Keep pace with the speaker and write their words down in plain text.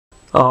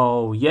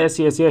Oh, yes,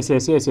 yes, yes,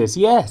 yes, yes, yes,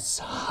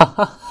 yes.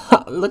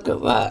 Look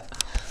at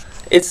that.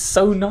 It's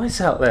so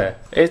nice out there.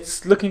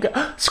 It's looking good.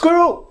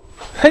 Squirrel!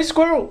 Hey,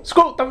 squirrel!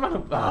 Squirrel! Don't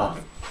run. Oh,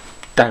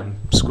 damn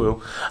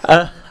squirrel.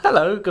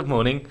 Hello, good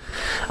morning.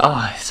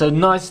 Oh, it's a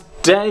nice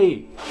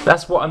day.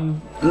 That's what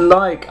I'm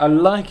like. I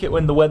like it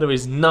when the weather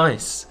is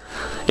nice.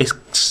 It's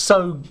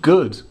so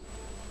good.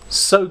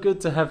 So good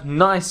to have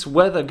nice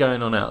weather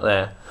going on out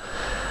there.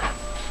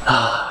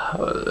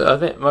 I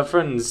think my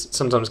friends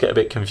sometimes get a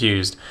bit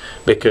confused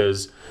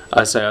because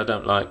I say I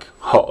don't like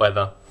hot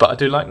weather, but I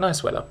do like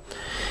nice weather,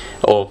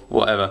 or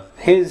whatever.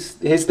 Here's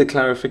the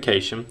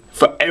clarification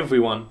for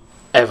everyone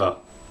ever.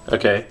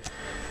 Okay,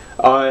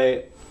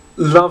 I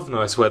love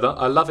nice weather.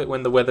 I love it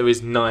when the weather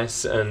is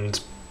nice and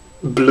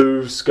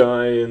blue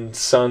sky and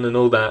sun and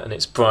all that, and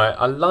it's bright.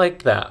 I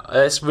like that.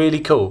 It's really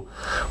cool.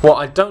 What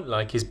I don't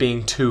like is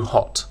being too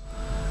hot.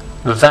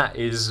 That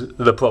is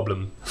the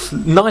problem.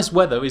 Nice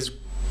weather is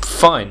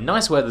fine.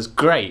 Nice weather's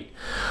great.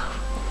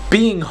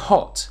 Being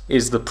hot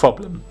is the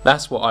problem.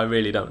 That's what I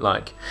really don't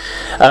like.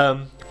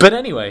 But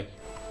anyway,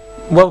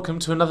 welcome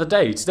to another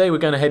day. Today we're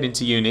going to head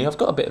into uni. I've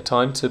got a bit of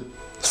time to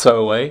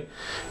throw away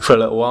for a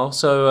little while,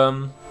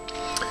 so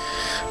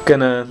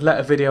gonna let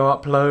a video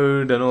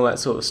upload and all that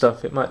sort of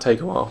stuff. It might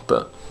take a while,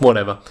 but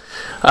whatever.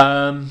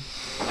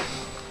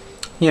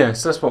 Yeah,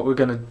 so that's what we're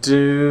going to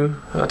do.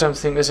 I don't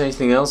think there's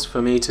anything else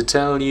for me to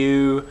tell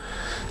you.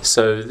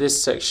 So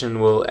this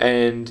section will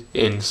end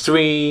in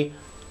 3,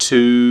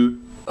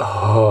 2...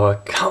 Oh, I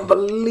can't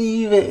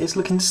believe it. It's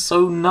looking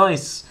so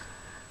nice.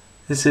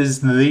 This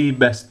is the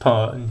best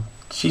part. And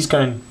she's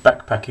going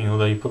backpacking,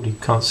 although you probably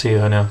can't see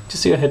her now.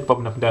 Just see her head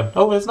bobbing up and down.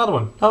 Oh, there's another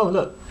one. Oh,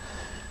 look.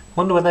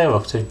 Wonder where they're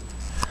off to.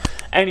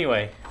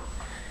 Anyway.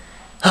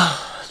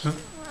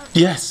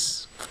 Yes.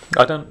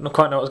 I don't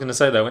quite know what I was going to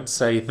say there. I went to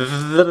say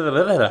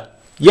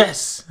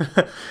yes.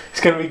 It's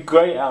going to be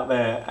great out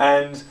there,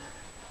 and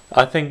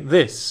I think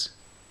this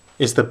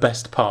is the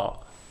best part.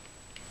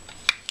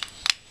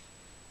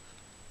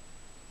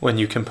 When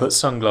you can put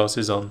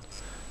sunglasses on.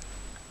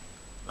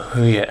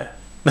 Oh yeah.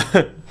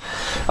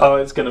 Oh,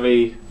 it's going to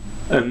be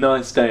a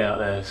nice day out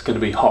there. It's going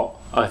to be hot,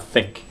 I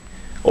think,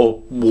 or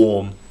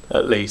warm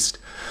at least.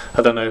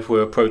 I don't know if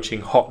we're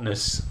approaching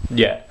hotness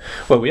yet.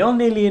 Well, we are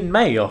nearly in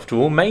May after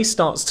all. May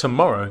starts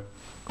tomorrow,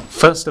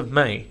 1st of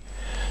May.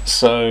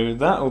 So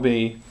that will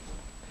be,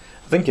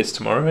 I think it's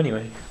tomorrow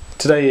anyway.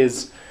 Today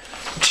is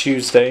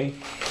Tuesday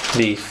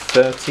the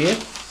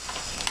 30th.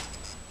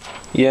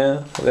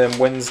 Yeah, then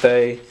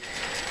Wednesday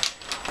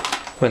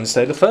the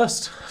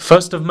 1st.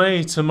 1st of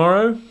May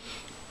tomorrow,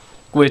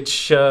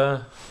 which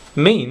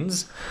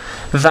means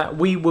that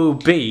we will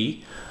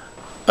be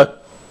a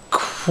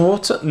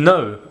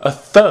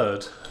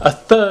third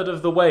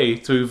of the way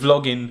through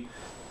vlogging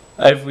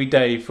every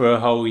day for a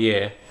whole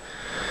year,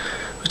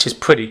 which is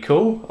pretty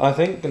cool. I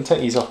think I'm going to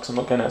take these off because I'm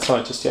not going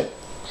outside just yet,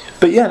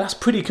 but yeah, that's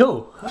pretty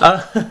cool.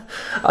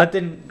 I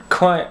didn't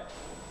quite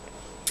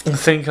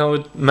think I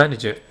would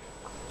manage it,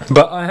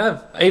 but I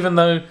have. Even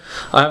though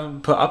I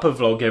haven't put up a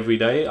vlog every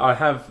day, I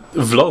have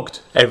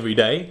vlogged every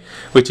day,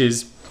 which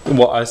is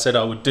what I said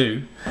I would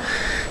do,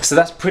 so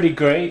that's pretty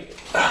great.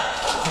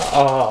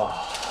 Oh,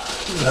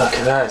 look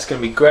at that, it's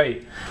going to be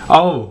great.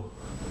 Oh,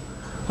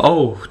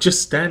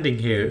 just standing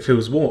here, it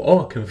feels warm.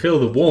 Oh, I can feel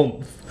the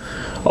warmth.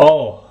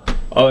 Oh,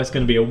 it's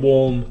going to be a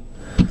warm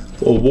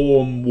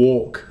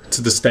walk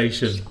to the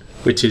station,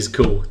 which is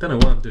cool. Don't know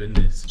why I'm doing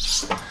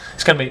this.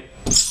 It's going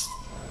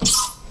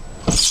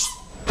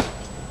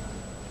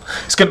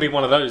to be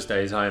one of those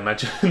days, I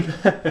imagine.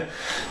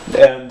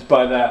 And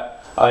by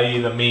that, I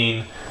either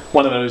mean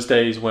one of those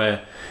days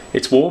where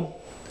it's warm.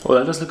 Well,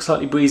 that does look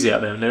slightly breezy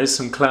out there, and there is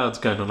some clouds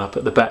going on up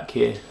at the back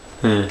here.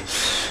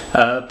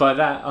 By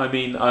that, I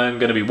mean I'm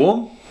going to be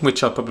warm,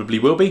 which I probably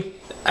will be,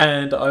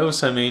 and I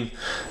also mean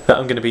that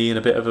I'm going to be in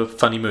a bit of a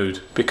funny mood,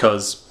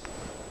 because,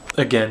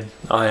 again,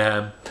 I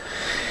am...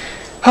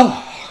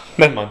 Oh,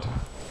 never mind.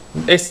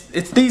 It's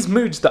these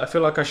moods that I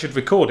feel like I should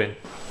record in,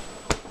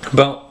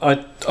 but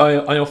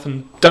I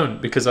often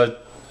don't, because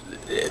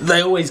they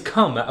always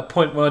come at a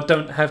point where I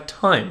don't have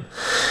time.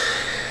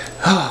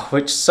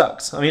 Which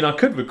sucks. I mean, I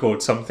could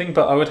record something,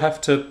 but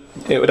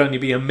it would only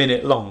be a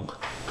minute long,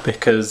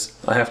 because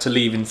I have to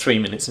leave in 3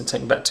 minutes and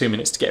take about 2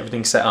 minutes to get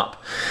everything set up.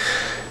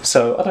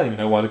 So I don't even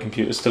know why the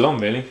computer's still on,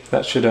 really.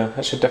 That should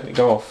definitely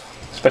go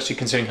off, especially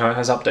considering how it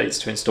has updates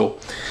to install.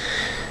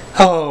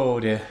 Oh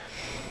dear.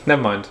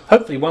 Never mind.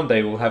 Hopefully one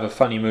day we'll have a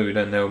funny mood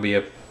and there'll be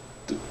a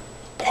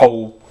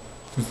whole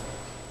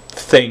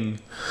thing.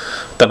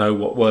 Don't know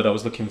what word I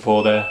was looking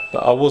for there, but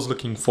I was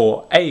looking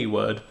for a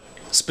word.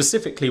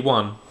 Specifically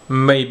one,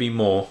 maybe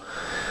more.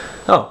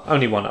 Oh,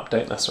 only one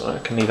update, that's alright,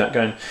 I can leave that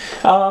going.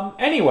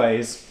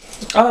 Anyways,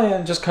 I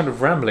am just kind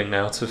of rambling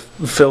now to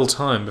fill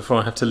time before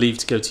I have to leave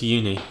to go to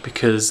uni,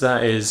 because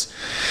that is...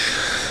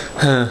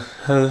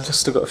 I've just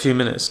still got a few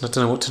minutes and I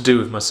don't know what to do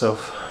with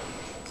myself.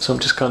 So I'm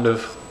just kind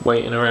of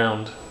waiting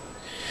around.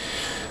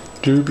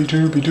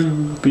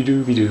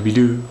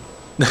 Doobie-doobie-doobie-doobie-doobie-doo.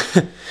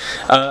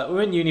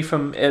 We're in uni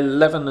from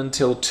 11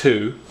 until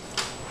 2.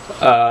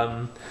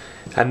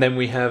 And then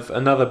we have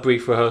another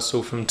brief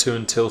rehearsal from 2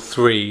 until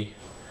 3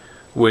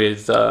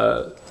 with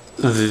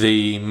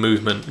the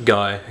movement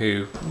guy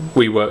who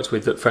we worked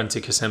with at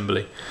Frantic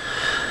Assembly.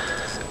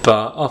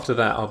 But after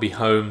that I'll be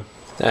home,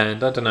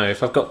 and I don't know,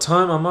 if I've got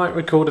time I might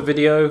record a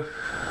video,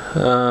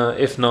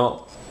 if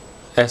not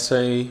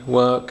essay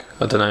work,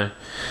 I don't know,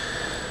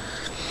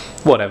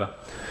 whatever.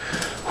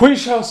 We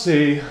shall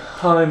see.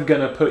 I'm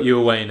gonna put you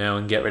away now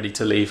and get ready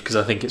to leave because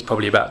I think it's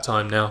probably about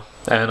time now,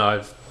 and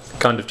I've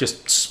kind of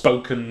just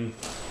spoken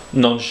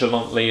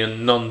nonchalantly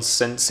and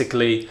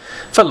nonsensically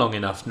for long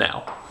enough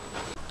now.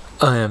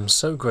 I am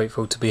so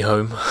grateful to be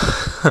home.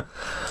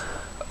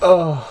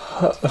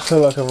 Oh, I feel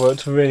like I've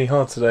worked really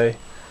hard today.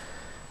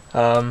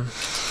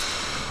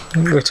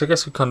 Which I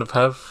guess we kind of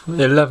have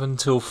 11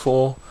 till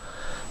 4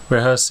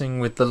 rehearsing,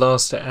 with the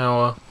last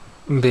hour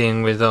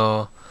being with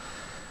our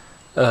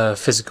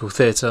physical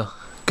theatre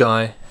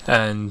guy,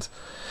 and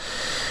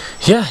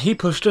yeah, he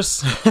pushed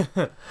us.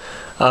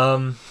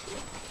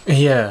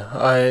 Yeah,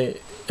 I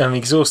am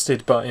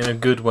exhausted, but in a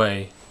good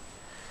way.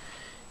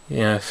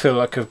 Yeah, I feel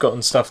like I've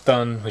gotten stuff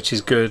done, which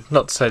is good.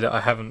 Not to say that I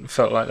haven't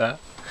felt like that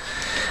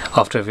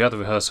after every other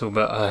rehearsal,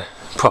 but I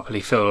properly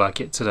feel like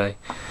it today.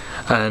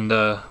 And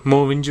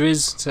more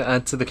injuries to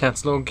add to the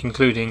catalogue,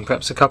 including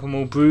perhaps a couple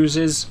more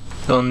bruises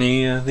on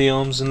the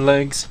arms and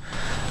legs.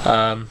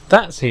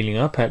 That's healing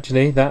up,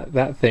 actually,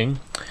 that thing.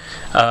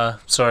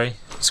 Sorry,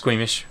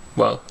 squeamish.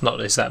 Well, not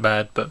that it's that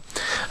bad, but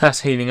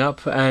that's healing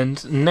up.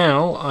 And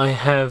now I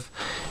have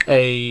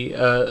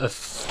a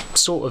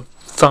sort of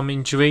thumb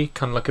injury,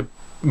 kind of like a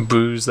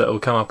bruise that will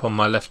come up on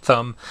my left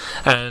thumb,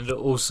 and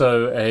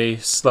also a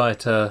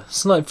slight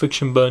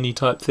friction burny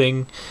type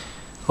thing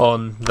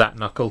on that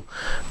knuckle.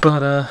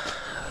 But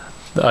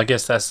I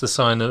guess that's the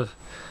sign of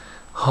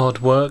hard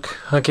work,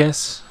 I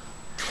guess.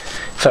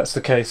 If that's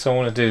the case, I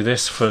want to do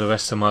this for the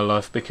rest of my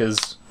life,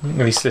 because at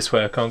least this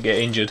way I can't get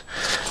injured.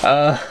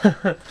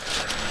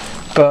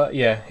 But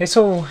yeah, it's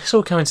all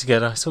coming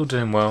together. It's all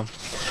doing well.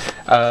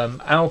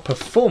 Our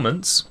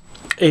performance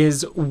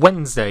is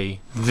Wednesday.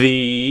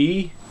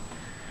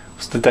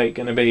 What's the date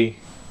going to be?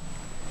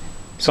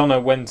 It's on a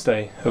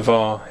Wednesday of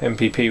our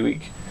MPP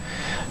week.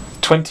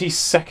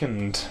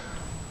 22nd.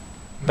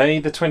 May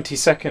the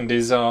 22nd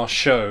is our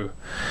show.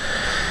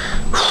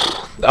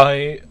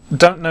 I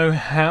don't know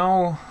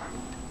how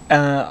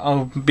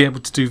I'll be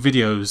able to do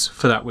videos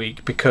for that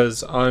week,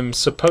 because I'm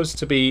supposed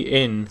to be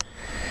in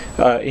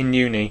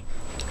uni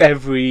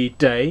every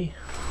day,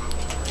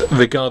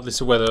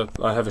 regardless of whether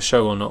I have a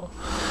show or not,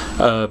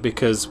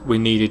 because we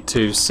needed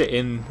to sit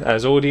in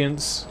as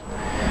audience,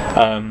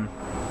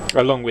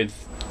 along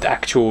with the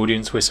actual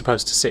audience. We're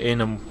supposed to sit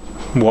in and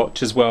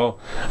watch as well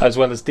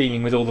as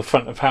dealing with all the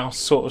front of house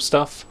sort of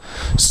stuff.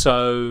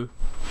 So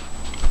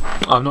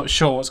I'm not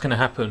sure what's going to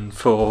happen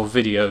for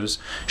videos.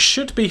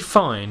 Should be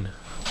fine,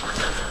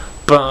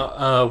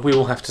 but we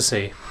will have to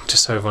see,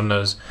 just so everyone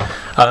knows.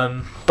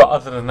 But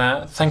other than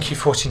that, thank you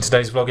for watching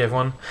today's vlog,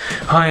 everyone.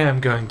 I am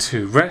going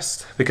to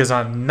rest because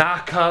I'm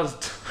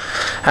knackered,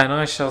 and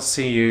I shall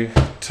see you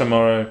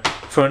tomorrow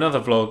for another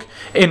vlog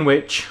in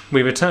which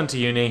we return to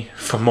uni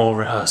for more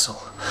rehearsal.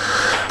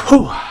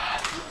 Whew.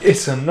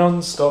 It's a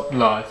non-stop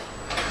life.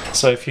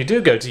 So if you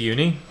do go to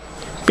uni,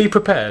 be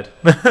prepared.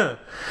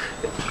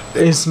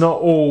 It's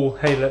not all,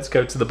 hey, let's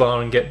go to the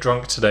bar and get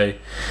drunk today.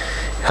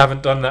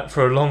 Haven't done that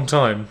for a long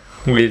time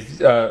with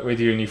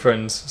uni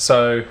friends,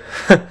 so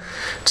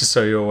just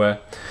so you're aware.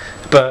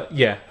 But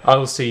yeah, I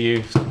will see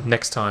you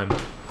next time.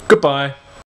 Goodbye.